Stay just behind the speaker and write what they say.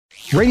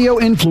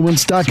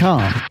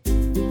radioinfluence.com.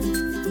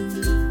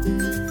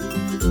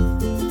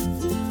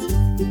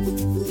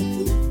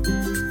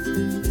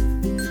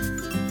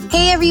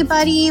 Hey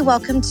everybody,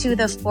 welcome to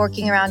the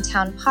Forking Around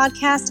Town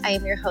podcast. I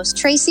am your host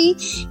Tracy,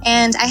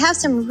 and I have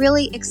some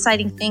really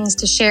exciting things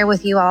to share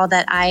with you all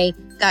that I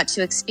got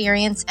to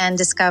experience and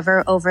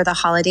discover over the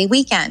holiday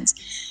weekend.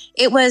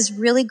 It was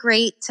really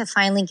great to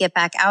finally get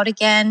back out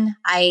again.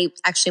 I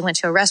actually went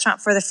to a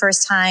restaurant for the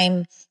first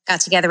time, got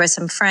together with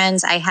some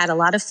friends. I had a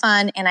lot of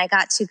fun, and I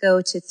got to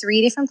go to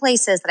 3 different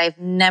places that I've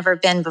never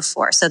been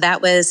before. So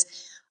that was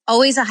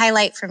always a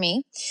highlight for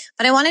me.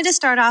 But I wanted to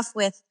start off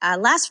with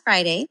last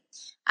Friday.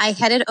 I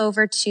headed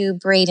over to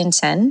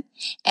Bradenton,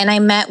 and I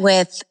met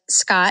with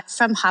Scott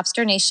from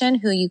Hopster Nation,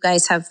 who you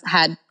guys have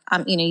had,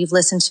 you've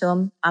listened to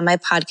him on my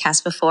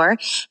podcast before.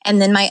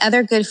 And then my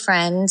other good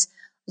friend,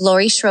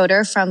 Lori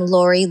Schroeder from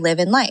Lori Live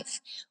in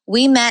Life.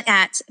 We met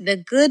at the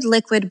Good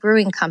Liquid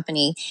Brewing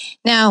Company.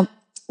 Now,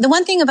 the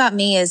one thing about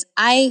me is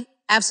I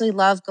absolutely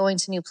love going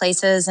to new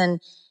places, and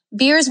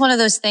beer is one of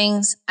those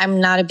things. I'm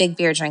not a big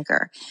beer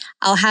drinker.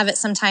 I'll have it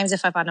sometimes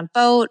if I'm on a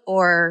boat,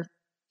 or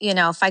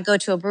if I go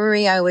to a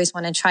brewery, I always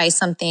want to try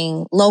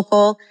something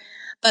local.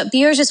 But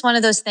beer is just one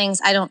of those things.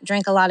 I don't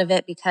drink a lot of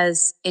it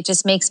because it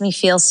just makes me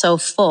feel so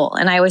full.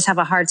 And I always have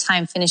a hard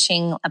time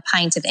finishing a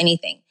pint of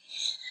anything.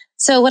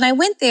 So when I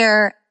went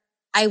there,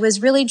 I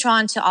was really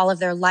drawn to all of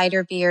their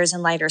lighter beers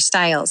and lighter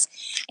styles.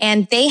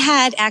 And they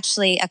had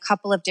actually a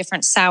couple of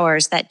different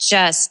sours that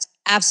just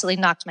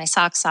absolutely knocked my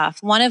socks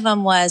off. One of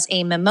them was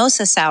a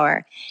mimosa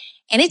sour.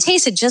 And it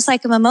tasted just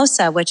like a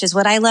mimosa, which is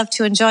what I love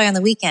to enjoy on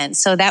the weekend.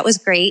 So that was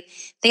great.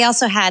 They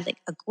also had like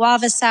a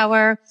guava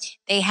sour.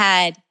 They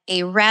had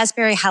a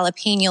raspberry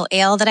jalapeno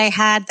ale that I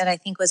had that I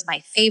think was my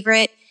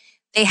favorite.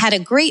 They had a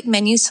great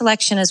menu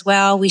selection as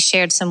well. We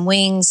shared some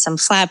wings, some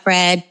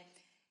flatbread, a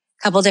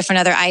couple different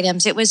other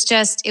items. It was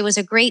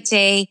a great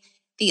day.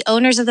 The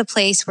owners of the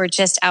place were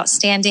just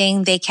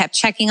outstanding. They kept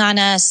checking on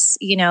us.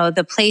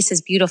 The place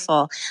is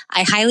beautiful.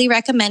 I highly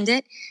recommend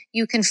it.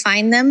 You can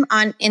find them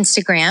on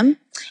Instagram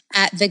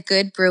at The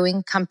Good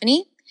Brewing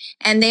Company,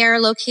 and they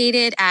are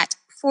located at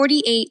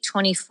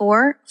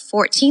 4824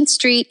 14th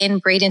Street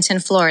in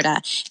Bradenton, Florida.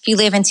 If you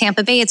live in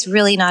Tampa Bay, it's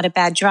really not a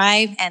bad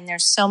drive, and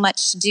there's so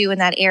much to do in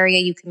that area.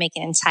 You can make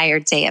an entire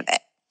day of it.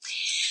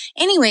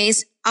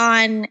 Anyways,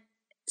 on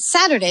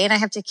Saturday, and I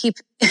have to keep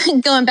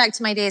going back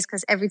to my days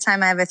because every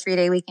time I have a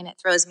 3-day weekend, it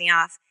throws me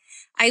off.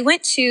 I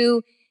went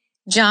to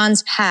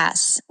John's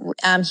Pass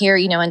here,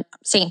 in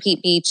St.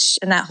 Pete Beach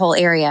and that whole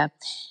area.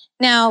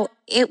 Now,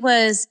 it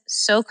was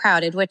so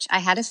crowded, which I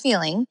had a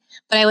feeling,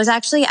 but I was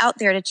actually out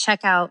there to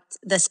check out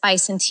the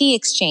Spice and Tea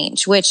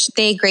Exchange, which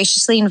they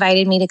graciously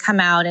invited me to come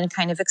out and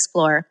kind of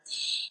explore.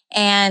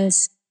 And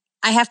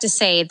I have to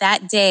say,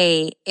 that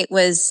day, it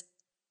was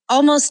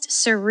almost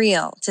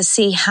surreal to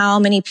see how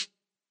many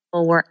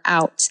people were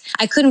out.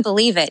 I couldn't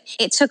believe it.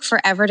 It took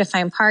forever to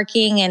find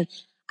parking, and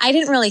I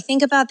didn't really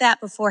think about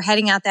that before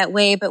heading out that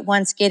way. But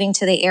once getting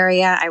to the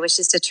area, I was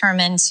just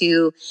determined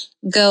to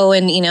go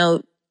and,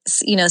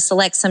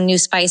 select some new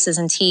spices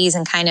and teas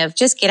and kind of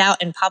just get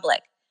out in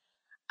public.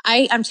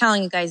 I'm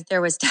telling you guys,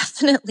 there was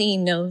definitely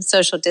no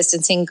social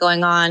distancing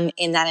going on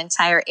in that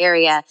entire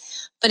area,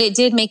 but it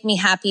did make me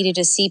happy to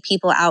just see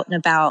people out and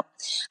about.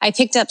 I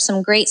picked up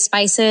some great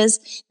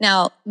spices.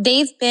 Now,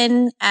 they've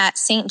been at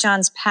St.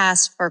 John's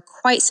Pass for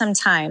quite some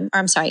time. Or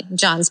I'm sorry,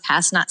 John's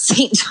Pass, not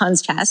St.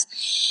 John's Pass.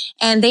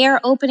 And they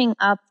are opening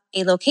up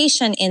a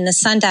location in the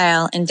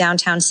Sundial in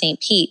downtown St.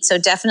 Pete. So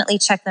definitely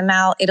check them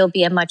out. It'll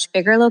be a much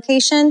bigger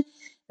location.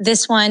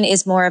 This one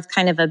is more of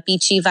kind of a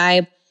beachy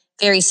vibe.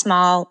 Very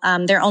small.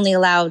 They're only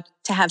allowed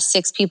to have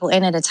 6 people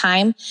in at a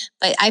time.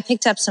 But I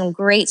picked up some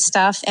great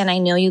stuff, and I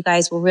know you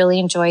guys will really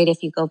enjoy it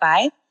if you go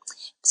by.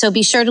 So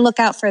be sure to look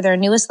out for their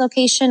newest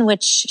location,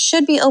 which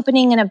should be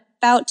opening in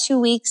about 2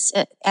 weeks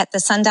at the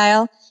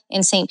Sundial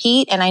in St.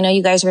 Pete. And I know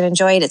you guys are going to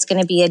enjoy it. It's going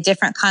to be a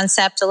different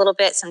concept a little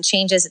bit, some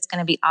changes. It's going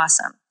to be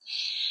awesome.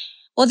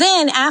 Well,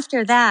 then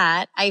after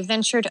that, I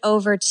ventured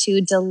over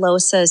to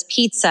DeLosa's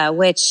Pizza,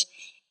 which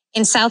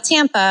in South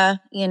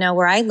Tampa,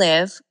 where I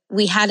live,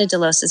 we had a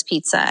DeLosa's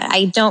Pizza.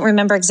 I don't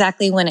remember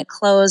exactly when it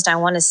closed. I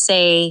want to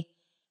say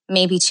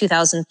maybe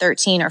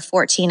 2013 or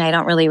 14. I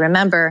don't really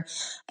remember.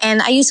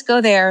 And I used to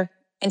go there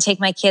and take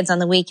my kids on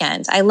the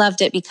weekend. I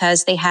loved it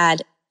because they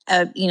had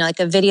like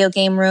a video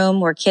game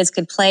room where kids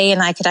could play,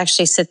 and I could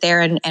actually sit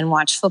there and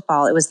watch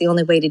football. It was the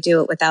only way to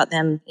do it without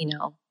them,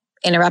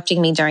 interrupting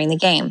me during the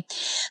game.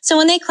 So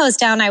when they closed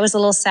down, I was a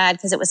little sad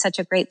because it was such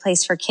a great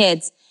place for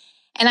kids.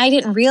 And I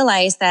didn't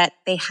realize that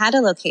they had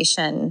a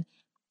location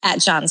at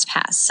John's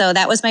Pass. So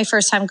that was my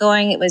first time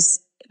going. It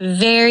was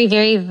very,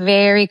 very,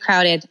 very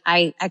crowded.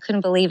 I couldn't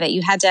believe it.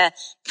 You had to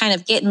kind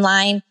of get in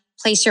line,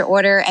 place your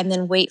order, and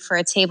then wait for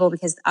a table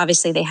because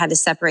obviously they had to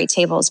separate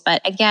tables.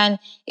 But again,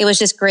 it was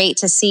just great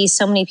to see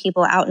so many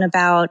people out and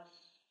about.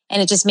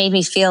 And it just made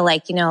me feel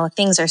like,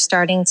 things are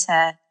starting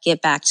to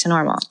get back to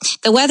normal.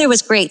 The weather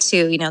was great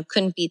too,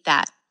 couldn't beat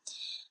that.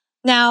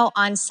 Now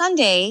on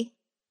Sunday,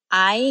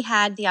 I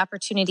had the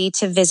opportunity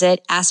to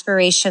visit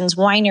Aspirations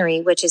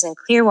Winery, which is in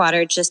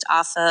Clearwater, just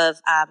off of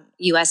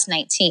US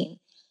 19.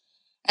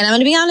 And I'm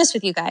going to be honest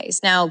with you guys.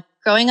 Now,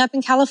 growing up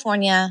in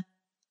California,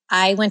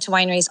 I went to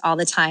wineries all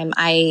the time.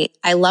 I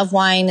love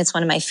wine. It's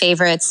one of my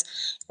favorites.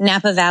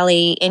 Napa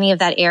Valley, any of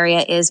that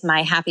area is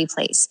my happy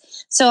place.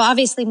 So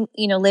obviously,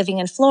 living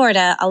in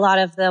Florida, a lot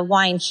of the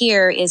wine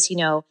here is,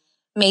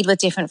 made with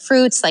different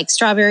fruits like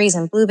strawberries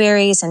and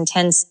blueberries and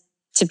tends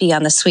to be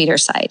on the sweeter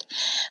side.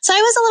 So I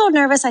was a little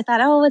nervous. I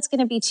thought, it's going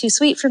to be too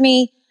sweet for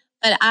me.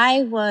 But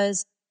I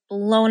was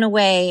blown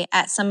away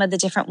at some of the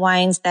different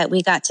wines that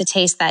we got to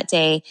taste that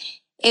day.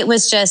 It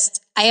was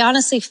just, I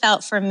honestly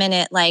felt for a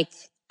minute like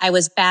I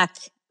was back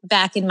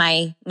in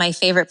my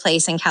favorite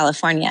place in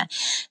California.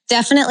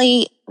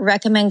 Definitely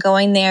recommend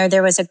going there.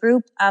 There was a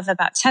group of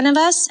about 10 of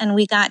us, and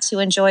we got to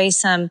enjoy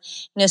some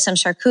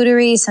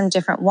charcuterie, some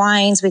different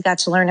wines. We got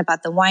to learn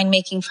about the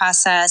winemaking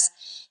process.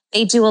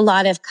 They do a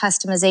lot of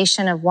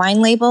customization of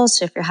wine labels.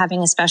 So if you're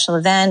having a special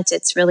event,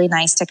 it's really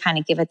nice to kind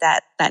of give it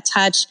that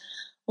touch.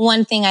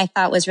 One thing I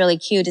thought was really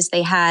cute is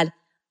they had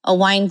a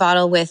wine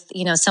bottle with,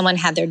 someone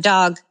had their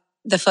dog,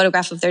 the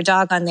photograph of their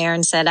dog on there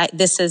and said,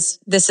 this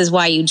is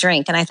why you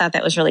drink. And I thought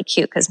that was really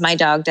cute because my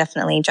dog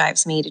definitely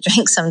drives me to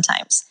drink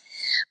sometimes.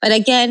 But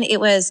again, it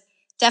was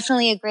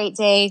definitely a great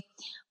day.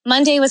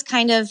 Monday was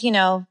kind of,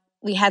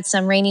 we had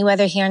some rainy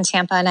weather here in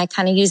Tampa, and I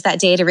kind of used that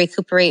day to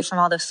recuperate from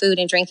all the food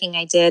and drinking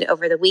I did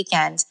over the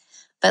weekend.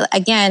 But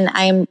again,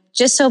 I'm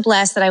just so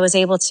blessed that I was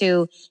able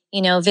to,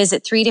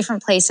 visit 3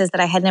 different places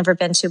that I had never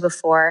been to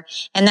before.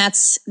 And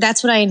that's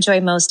what I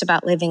enjoy most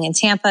about living in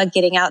Tampa,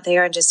 getting out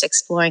there and just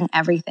exploring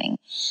everything.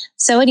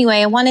 So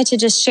anyway, I wanted to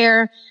just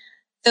share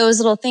those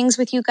little things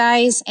with you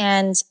guys,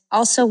 and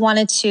also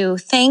wanted to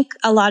thank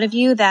a lot of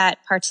you that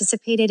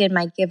participated in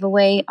my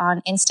giveaway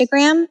on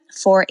Instagram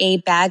for a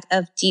bag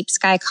of Deep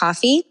Sky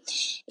coffee.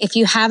 If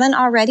you haven't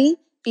already,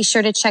 be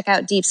sure to check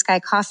out Deep Sky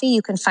Coffee.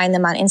 You can find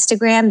them on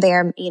Instagram.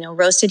 They're,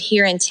 roasted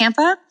here in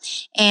Tampa,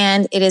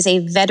 and it is a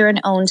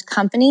veteran-owned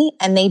company,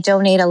 and they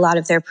donate a lot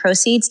of their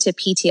proceeds to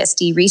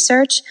PTSD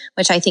research,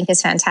 which I think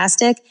is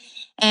fantastic.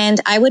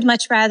 And I would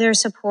much rather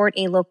support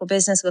a local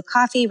business with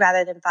coffee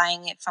rather than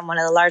buying it from one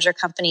of the larger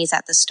companies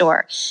at the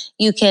store.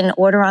 You can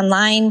order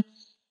online.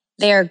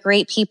 They are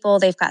great people.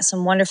 They've got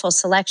some wonderful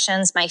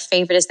selections. My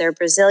favorite is their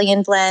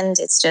Brazilian blend.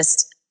 It's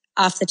just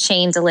off the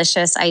chain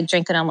delicious. I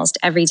drink it almost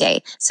every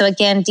day. So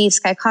again, Deep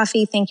Sky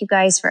Coffee, thank you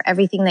guys for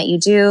everything that you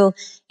do.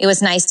 It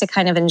was nice to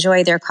kind of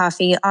enjoy their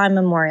coffee on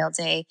Memorial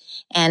Day.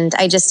 And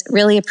I just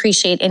really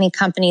appreciate any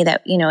company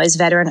that, is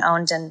veteran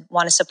owned and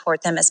want to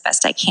support them as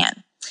best I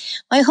can.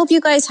 Well, I hope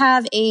you guys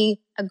have a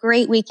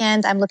great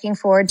weekend. I'm looking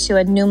forward to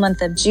a new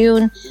month of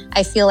June.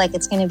 I feel like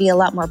it's going to be a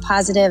lot more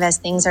positive as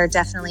things are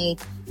definitely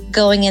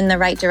going in the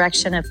right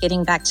direction of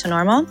getting back to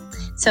normal.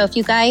 So if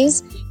you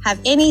guys have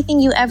anything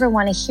you ever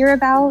want to hear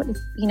about,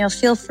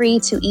 feel free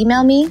to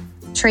email me,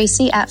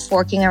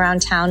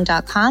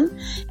 Tracy@forkingaroundtown.com,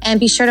 and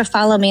be sure to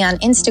follow me on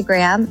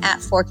Instagram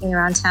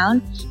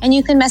 @forkingaroundtown, and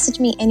you can message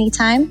me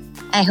anytime.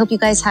 I hope you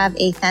guys have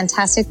a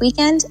fantastic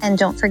weekend, and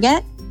don't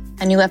forget,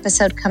 a new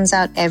episode comes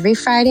out every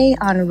Friday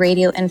on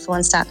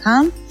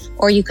radioinfluence.com,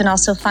 or you can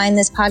also find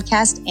this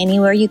podcast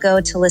anywhere you go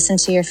to listen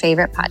to your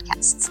favorite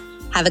podcasts.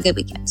 Have a good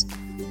weekend.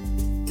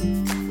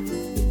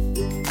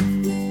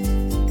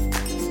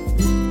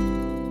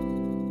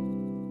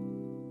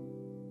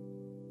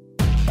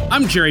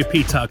 I'm Jerry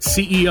P. Tuck,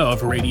 CEO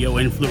of Radio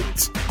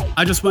Influence.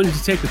 I just wanted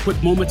to take a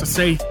quick moment to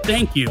say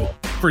thank you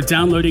for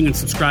downloading and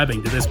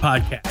subscribing to this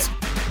podcast.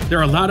 There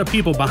are a lot of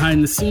people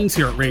behind the scenes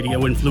here at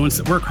Radio Influence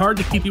that work hard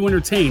to keep you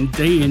entertained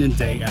day in and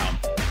day out.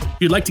 If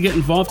you'd like to get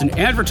involved and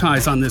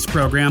advertise on this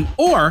program,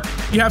 or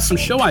you have some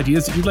show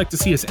ideas that you'd like to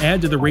see us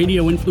add to the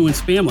Radio Influence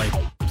family,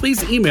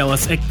 please email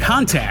us at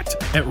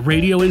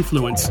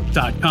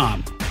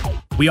contact@radioinfluence.com.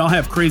 We all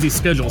have crazy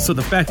schedules, so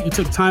the fact that you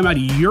took time out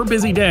of your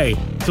busy day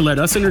to let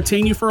us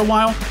entertain you for a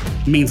while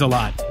means a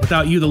lot.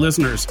 Without you, the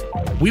listeners,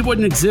 we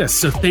wouldn't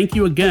exist, so thank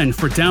you again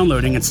for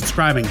downloading and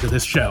subscribing to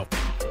this show.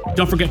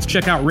 Don't forget to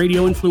check out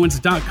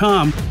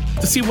radioinfluence.com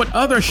to see what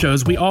other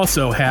shows we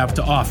also have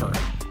to offer.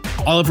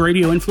 All of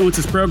Radio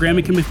Influence's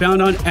programming can be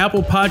found on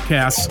Apple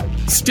Podcasts,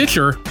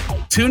 Stitcher,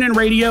 TuneIn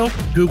Radio,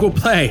 Google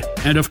Play,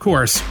 and of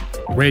course,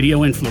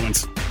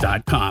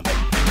 radioinfluence.com.